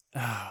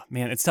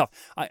 man, it's tough.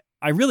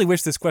 I really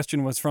wish this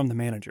question was from the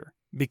manager,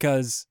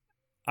 because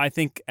I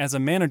think as a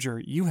manager,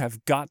 you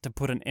have got to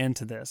put an end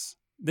to this.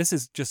 This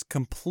is just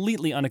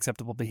completely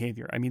unacceptable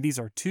behavior. I mean, these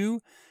are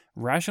two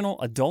rational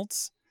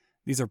adults.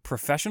 These are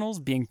professionals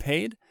being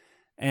paid.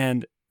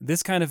 And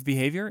this kind of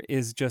behavior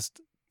is just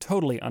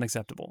totally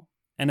unacceptable.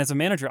 And as a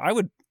manager,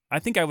 I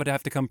think I would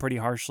have to come down pretty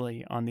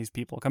harshly on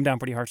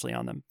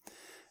them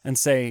and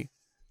say,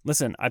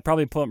 listen, I'd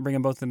probably bring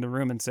them both in the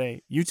room and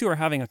say, you two are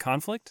having a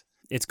conflict.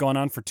 It's gone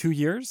on for 2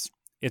 years.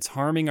 It's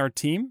harming our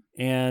team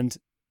and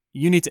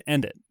you need to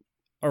end it,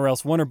 or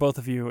else one or both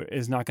of you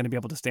is not going to be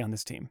able to stay on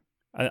this team.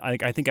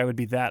 I think I would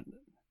be that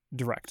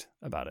direct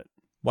about it.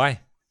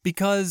 Why?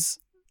 Because,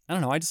 I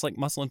don't know, I just like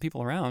muscling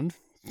people around.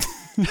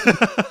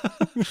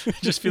 It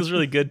just feels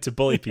really good to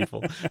bully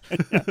people.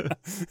 Yeah.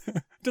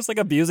 Just like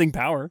abusing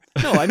power.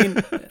 No, I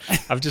mean...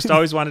 I've just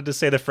always wanted to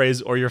say the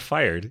phrase, or you're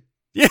fired.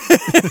 Yeah.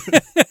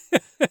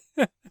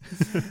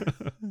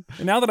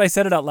 Now that I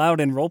said it out loud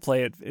in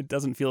roleplay, it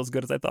doesn't feel as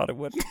good as I thought it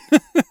would.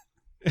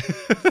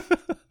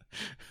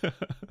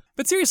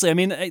 But seriously, I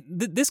mean,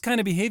 this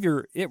kind of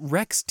behavior, it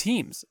wrecks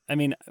teams. I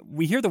mean,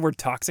 we hear the word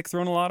toxic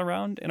thrown a lot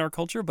around in our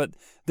culture, but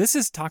this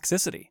is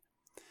toxicity.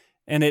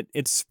 And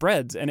it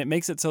spreads, and it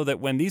makes it so that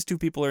when these two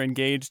people are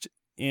engaged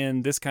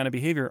in this kind of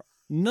behavior,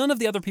 none of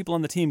the other people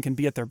on the team can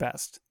be at their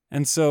best.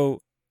 And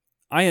so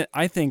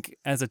I think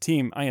as a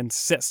team, I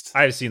insist.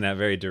 I've seen that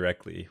very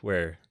directly,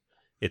 where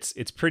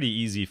it's pretty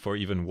easy for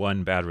even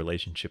one bad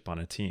relationship on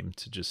a team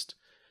to just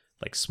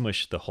like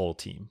smush the whole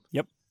team.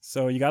 Yep.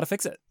 So you got to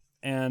fix it.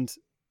 And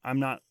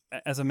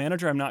as a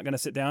manager, I'm not going to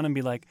sit down and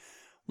be like,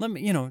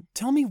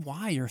 tell me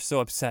why you're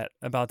so upset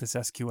about this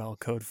SQL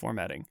code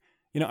formatting.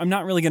 I'm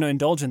not really going to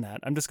indulge in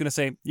that. I'm just going to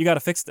say, you got to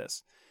fix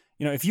this.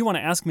 If you want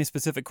to ask me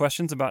specific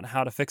questions about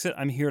how to fix it,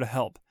 I'm here to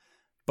help.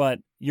 But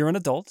you're an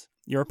adult,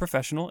 you're a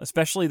professional,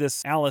 especially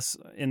this Alice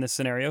in this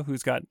scenario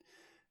who's got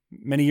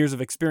many years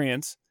of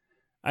experience.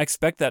 I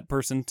expect that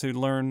person to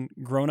learn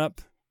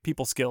grown-up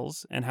people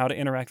skills and how to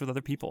interact with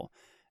other people.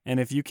 And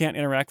if you can't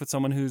interact with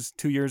someone who's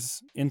 2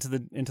 years into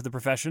the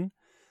profession,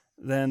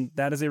 then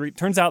that is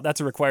turns out that's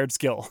a required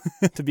skill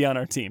to be on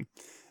our team,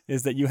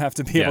 is that you have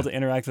to be able to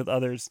interact with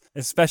others,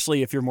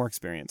 especially if you're more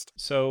experienced.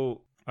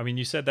 So, I mean,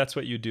 you said that's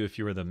what you do if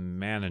you were the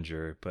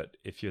manager, but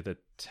if you're the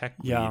tech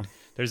lead,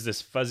 there's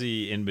this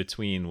fuzzy in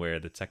between where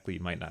the tech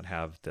lead might not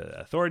have the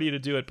authority to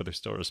do it, but they're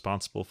still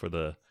responsible for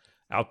the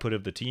output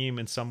of the team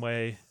in some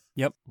way.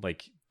 Yep.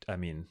 Like, I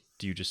mean,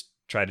 do you just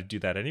try to do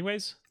that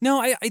anyways?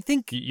 No, I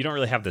think... You don't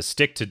really have the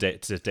stick to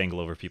dangle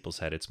over people's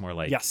head. It's more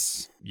like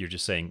you're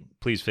just saying,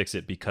 please fix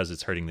it because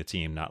it's hurting the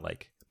team, not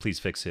like, please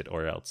fix it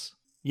or else.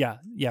 Yeah,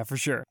 for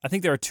sure. I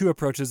think there are two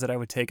approaches that I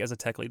would take as a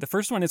tech lead. The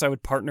first one is I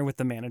would partner with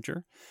the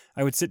manager.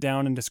 I would sit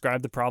down and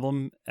describe the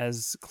problem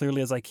as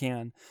clearly as I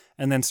can,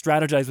 and then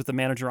strategize with the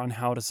manager on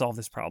how to solve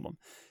this problem.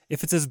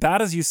 If it's as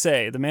bad as you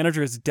say, the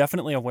manager is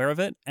definitely aware of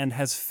it and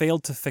has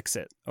failed to fix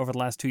it over the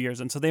last 2 years,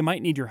 and so they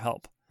might need your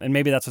help. And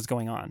maybe that's what's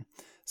going on.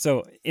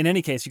 So in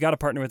any case, you got to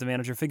partner with the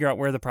manager, figure out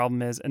where the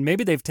problem is, and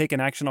maybe they've taken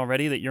action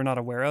already that you're not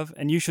aware of,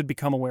 and you should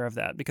become aware of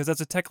that. Because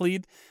as a tech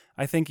lead,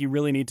 I think you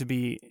really need to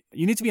be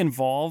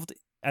involved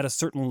at a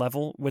certain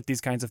level with these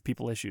kinds of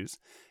people issues.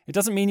 It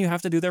doesn't mean you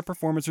have to do their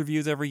performance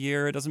reviews every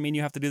year. It doesn't mean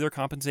you have to do their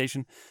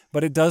compensation,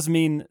 but it does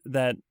mean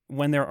that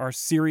when there are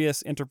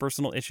serious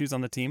interpersonal issues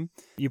on the team,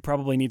 you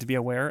probably need to be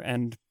aware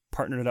and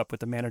partner it up with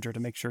the manager to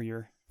make sure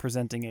you're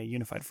presenting a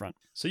unified front.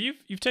 So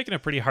you've taken a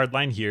pretty hard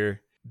line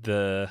here.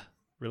 The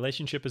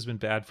relationship has been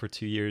bad for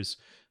 2 years.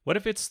 What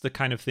if it's the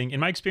kind of thing,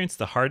 in my experience,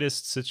 the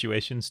hardest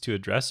situations to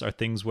address are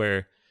things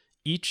where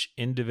each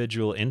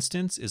individual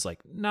instance is like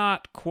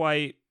not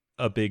quite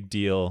a big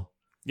deal,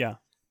 Yeah.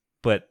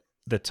 but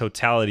the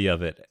totality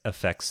of it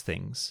affects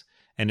things.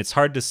 And it's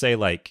hard to say,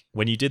 like,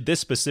 when you did this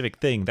specific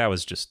thing, that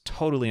was just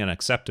totally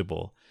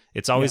unacceptable.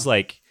 It's always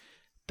like,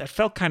 that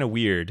felt kind of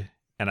weird,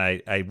 and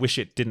I wish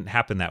it didn't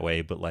happen that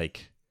way, but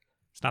like,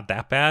 it's not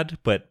that bad,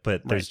 but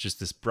there's just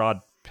this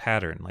broad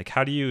pattern. Like,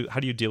 how do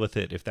you deal with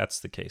it if that's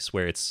the case,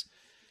 where it's,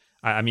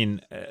 I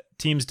mean,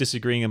 teams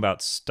disagreeing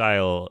about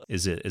style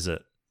is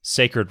a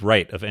sacred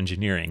right of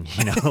engineering,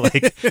 you know,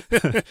 like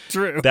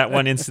True. That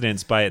one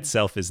incident by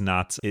itself is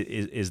not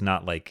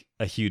like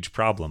a huge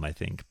problem, I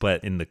think,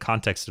 but in the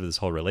context of this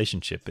whole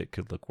relationship, it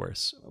could look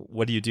worse.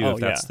 What do you do if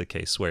that's the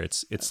case, where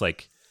it's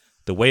like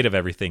the weight of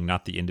everything,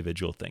 not the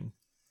individual thing?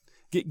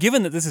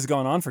 Given that this has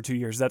gone on for 2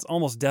 years, that's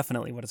almost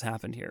definitely what has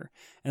happened here.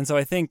 And so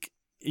I think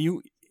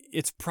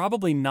it's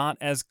probably not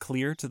as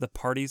clear to the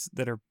parties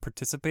that are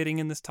participating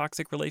in this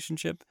toxic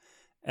relationship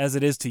as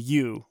it is to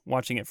you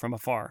watching it from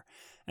afar.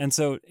 And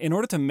so in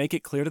order to make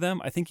it clear to them,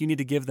 I think you need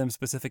to give them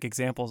specific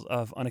examples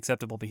of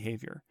unacceptable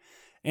behavior.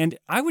 And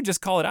I would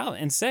just call it out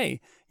and say,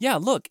 yeah,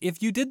 look,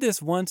 if you did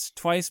this once,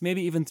 twice,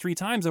 maybe even 3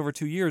 times over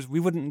 2 years, we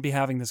wouldn't be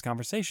having this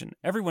conversation.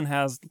 Everyone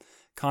has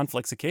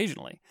conflicts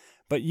occasionally,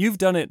 but you've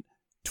done it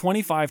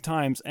 25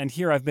 times, and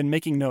here I've been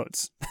making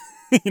notes.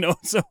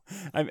 So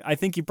I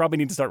think you probably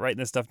need to start writing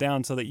this stuff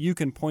down so that you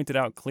can point it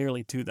out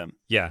clearly to them.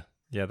 Yeah,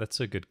 that's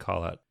a good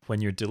call out.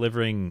 When you're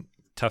delivering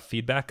tough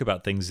feedback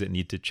about things that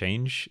need to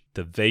change,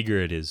 the vaguer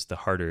it is, the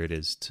harder it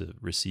is to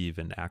receive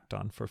and act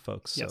on for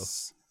folks.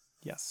 Yes.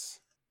 Yes.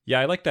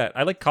 Yeah, I like that.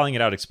 I like calling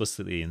it out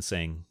explicitly and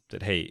saying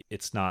that, hey,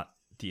 it's not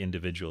the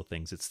individual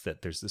things, it's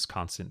that there's this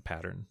constant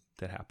pattern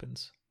that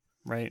happens.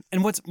 Right.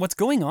 And what's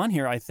going on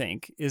here, I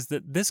think, is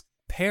that this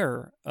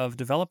pair of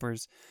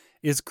developers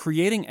is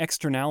creating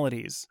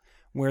externalities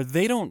where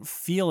they don't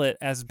feel it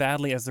as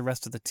badly as the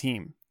rest of the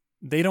team.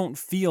 They don't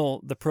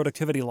feel the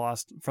productivity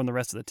loss from the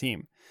rest of the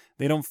team.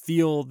 They don't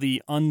feel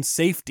the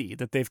unsafety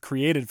that they've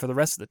created for the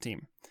rest of the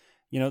team.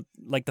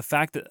 Like the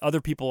fact that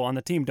other people on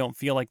the team don't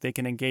feel like they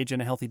can engage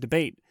in a healthy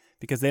debate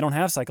because they don't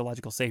have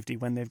psychological safety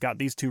when they've got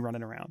these two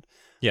running around.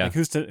 Yeah. Like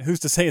who's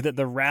to say that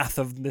the wrath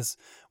of this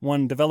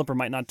one developer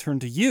might not turn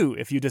to you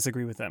if you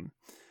disagree with them,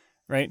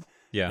 right?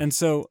 Yeah. And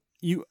so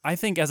I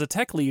think as a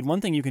tech lead,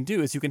 one thing you can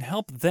do is you can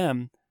help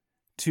them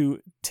to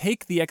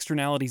take the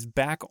externalities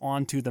back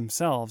onto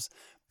themselves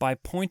by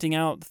pointing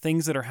out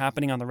things that are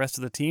happening on the rest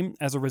of the team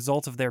as a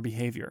result of their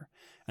behavior.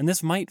 And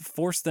this might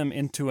force them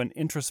into an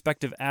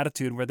introspective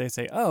attitude where they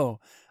say, oh,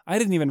 I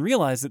didn't even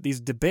realize that these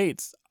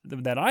debates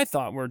that I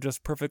thought were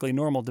just perfectly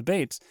normal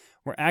debates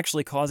were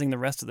actually causing the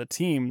rest of the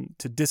team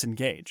to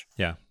disengage.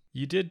 Yeah.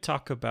 You did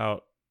talk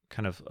about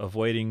kind of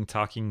avoiding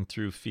talking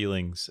through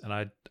feelings, and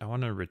I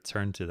want to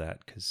return to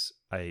that because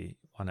I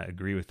want to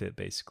agree with it,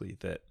 basically,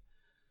 that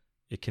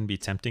it can be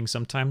tempting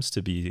sometimes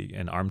to be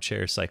an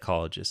armchair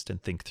psychologist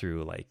and think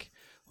through, like,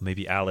 well,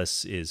 maybe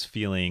Alice is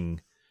feeling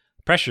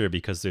pressure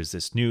because there's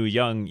this new,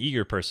 young,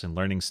 eager person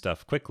learning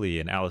stuff quickly,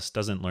 and Alice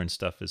doesn't learn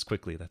stuff as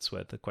quickly. That's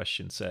what the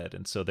question said.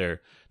 And so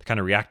they're kind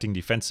of reacting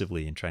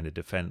defensively and trying to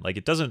defend. Like,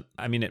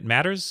 it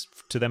matters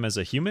to them as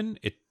a human.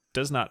 It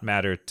does not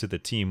matter to the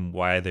team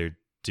why they're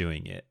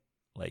doing it.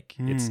 Like,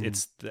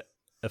 it's the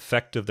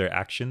effect of their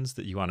actions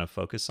that you want to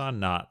focus on,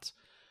 not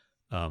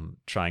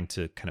trying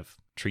to kind of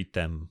treat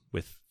them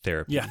with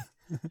therapy. Yeah.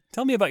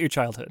 Tell me about your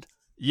childhood.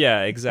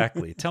 Yeah,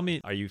 exactly. Tell me,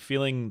 are you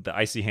feeling the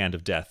icy hand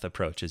of death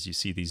approach as you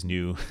see these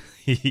new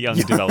young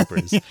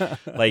developers? Yeah.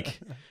 Like,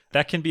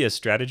 that can be a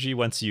strategy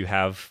once you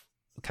have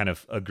kind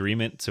of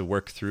agreement to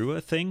work through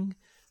a thing.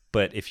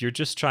 But if you're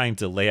just trying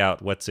to lay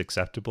out what's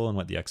acceptable and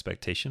what the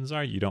expectations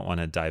are, you don't want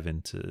to dive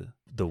into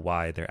the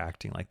why they're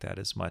acting like that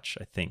as much,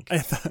 I think.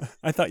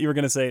 I thought you were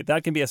going to say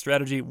that can be a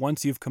strategy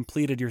once you've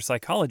completed your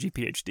psychology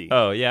PhD.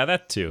 Oh, yeah,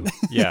 that too.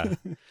 Yeah.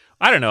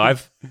 I don't know.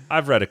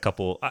 I've read a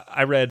couple.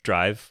 I read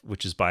Drive,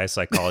 which is by a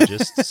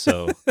psychologist.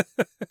 So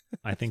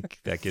I think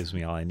that gives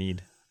me all I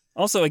need.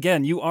 Also,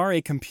 again, you are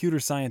a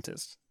computer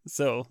scientist.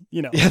 So,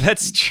 Yeah,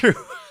 that's true.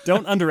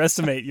 Don't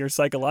underestimate your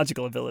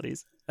psychological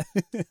abilities.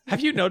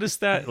 Have you noticed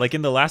that? Like,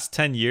 in the last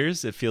 10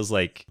 years, it feels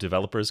like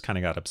developers kind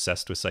of got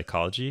obsessed with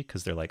psychology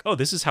because they're like, oh,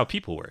 this is how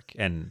people work.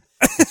 And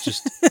it's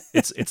just,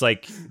 it's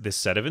like this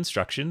set of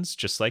instructions,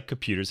 just like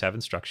computers have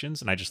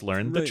instructions. And I just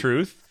learned the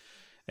truth.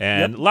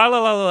 And la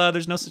la la la la,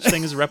 there's no such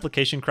thing as a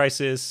replication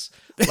crisis.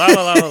 La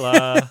la la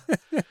la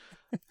la.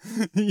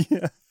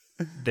 Yeah.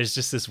 There's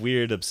just this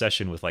weird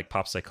obsession with like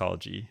pop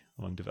psychology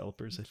among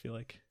developers, I feel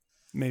like.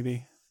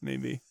 Maybe.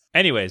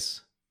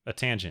 Anyways, a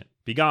tangent.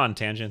 Be gone,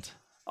 tangent.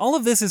 All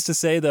of this is to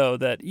say, though,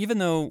 that even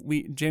though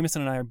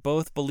Jamison and I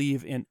both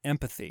believe in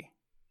empathy,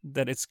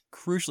 that it's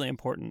crucially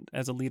important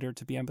as a leader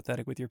to be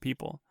empathetic with your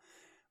people,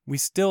 we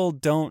still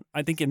don't,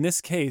 I think in this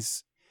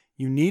case,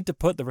 you need to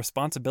put the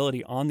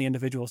responsibility on the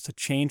individuals to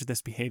change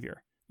this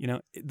behavior.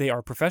 They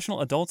are professional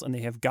adults and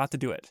they have got to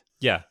do it.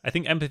 Yeah, I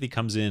think empathy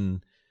comes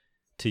in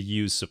to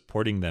you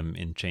supporting them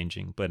in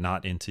changing, but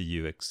not into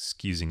you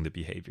excusing the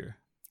behavior.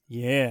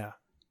 Yeah,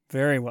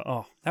 very well.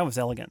 Oh, that was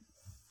elegant.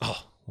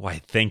 Oh,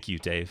 Why, thank you,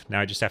 Dave.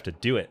 Now I just have to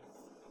do it.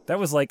 That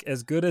was like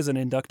as good as an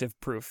inductive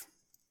proof.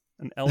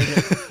 An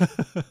elegant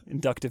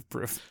inductive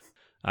proof.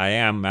 I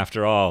am,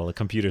 after all, a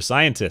computer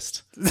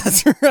scientist.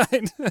 That's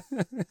right.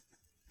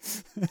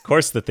 Of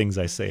course the things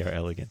I say are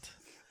elegant.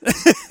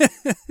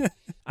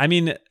 I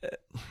mean,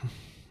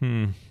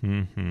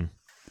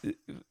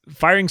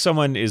 firing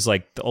someone is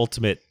like the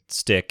ultimate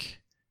stick,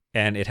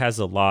 and it has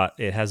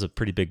a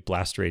pretty big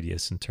blast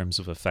radius in terms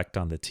of effect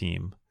on the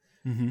team.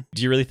 Mm-hmm.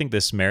 Do you really think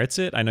this merits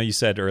it? I know you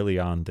said early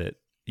on that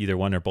either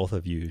one or both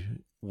of you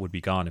would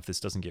be gone if this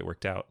doesn't get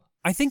worked out.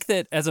 I think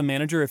that as a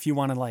manager, if you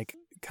want to like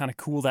kind of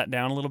cool that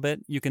down a little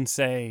bit, you can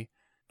say,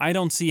 I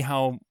don't see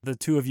how the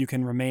two of you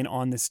can remain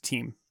on this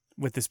team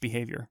with this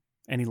behavior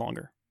any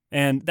longer.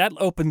 And that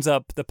opens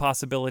up the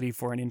possibility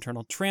for an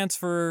internal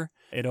transfer.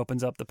 It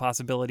opens up the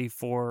possibility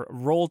for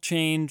role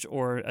change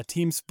or a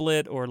team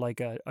split or like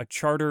a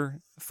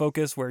charter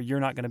focus where you're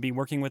not going to be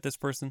working with this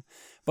person.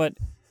 But,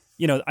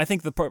 I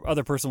think the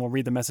other person will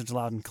read the message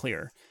loud and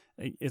clear.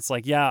 It's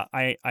like, yeah,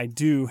 I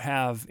do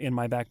have in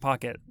my back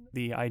pocket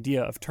the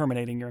idea of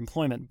terminating your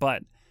employment,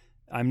 but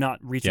I'm not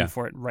reaching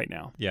for it right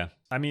now. Yeah.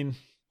 I mean,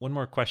 one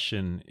more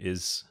question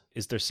is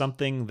there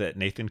something that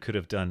Nathan could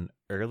have done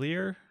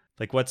earlier?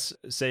 Like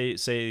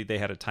say they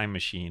had a time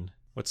machine.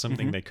 What's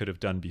something they could have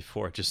done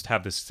before? Just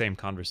have this same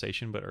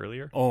conversation, but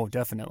earlier? Oh,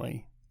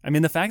 definitely. I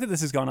mean, the fact that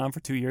this has gone on for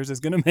 2 years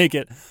is going to make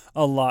it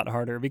a lot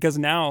harder because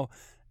now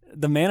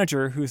the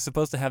manager who's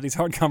supposed to have these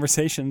hard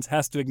conversations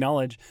has to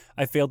acknowledge,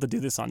 I failed to do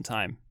this on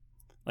time.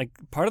 Like,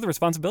 part of the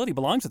responsibility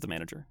belongs with the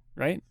manager,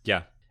 right?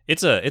 Yeah.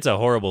 It's a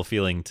horrible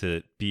feeling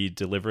to be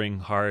delivering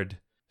hard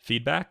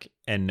feedback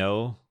and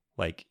know,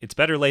 like, it's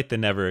better late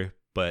than never,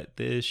 but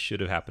this should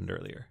have happened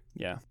earlier.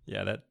 Yeah.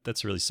 Yeah,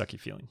 that's a really sucky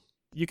feeling.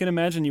 You can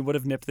imagine you would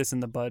have nipped this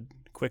in the bud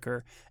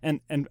quicker. And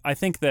I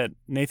think that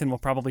Nathan will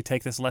probably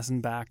take this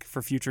lesson back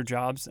for future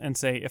jobs and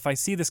say, if I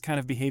see this kind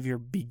of behavior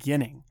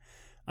beginning,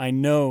 I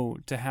know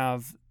to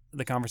have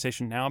the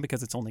conversation now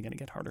because it's only going to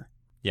get harder.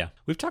 Yeah.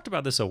 We've talked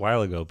about this a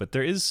while ago, but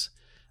there's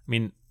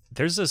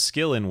a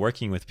skill in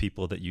working with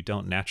people that you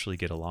don't naturally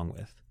get along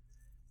with.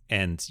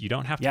 And you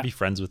don't have to be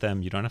friends with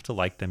them. You don't have to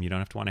like them. You don't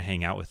have to want to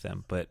hang out with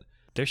them. But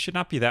there should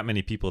not be that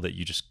many people that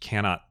you just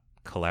cannot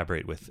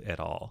collaborate with at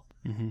all.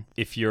 Mm-hmm.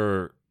 If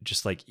you're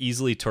just like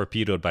easily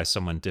torpedoed by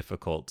someone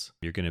difficult,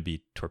 you're going to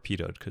be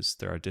torpedoed because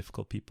there are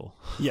difficult people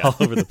all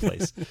over the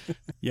place.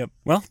 Yep.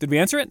 Well, did we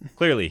answer it?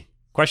 Clearly.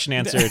 Question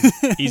answered.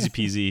 Easy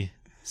peasy.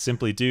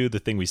 Simply do the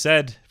thing we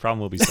said. Problem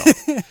will be solved.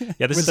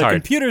 Yeah, this is hard.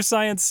 With a computer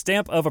science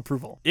stamp of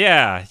approval.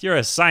 Yeah, you're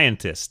a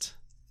scientist.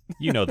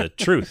 You know the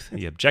truth,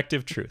 the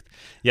objective truth.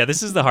 Yeah,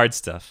 this is the hard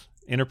stuff.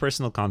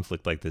 Interpersonal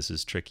conflict like this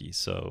is tricky.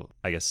 So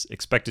I guess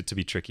expect it to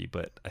be tricky,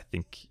 but I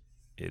think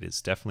it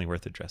is definitely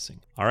worth addressing.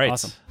 All right.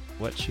 Awesome.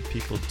 What should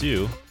people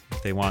do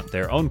if they want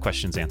their own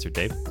questions answered,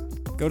 Dave?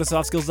 Go to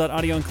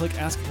softskills.audio and click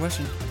Ask a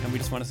Question. And we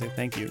just want to say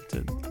thank you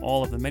to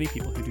all of the many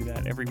people who do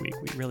that every week.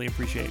 We really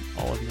appreciate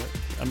all of your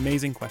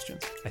amazing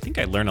questions. I think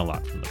I learn a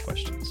lot from the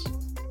questions.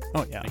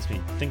 Oh, yeah. Makes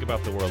me think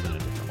about the world in a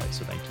different way,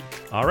 so thank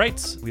you. All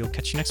right. We'll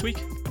catch you next week.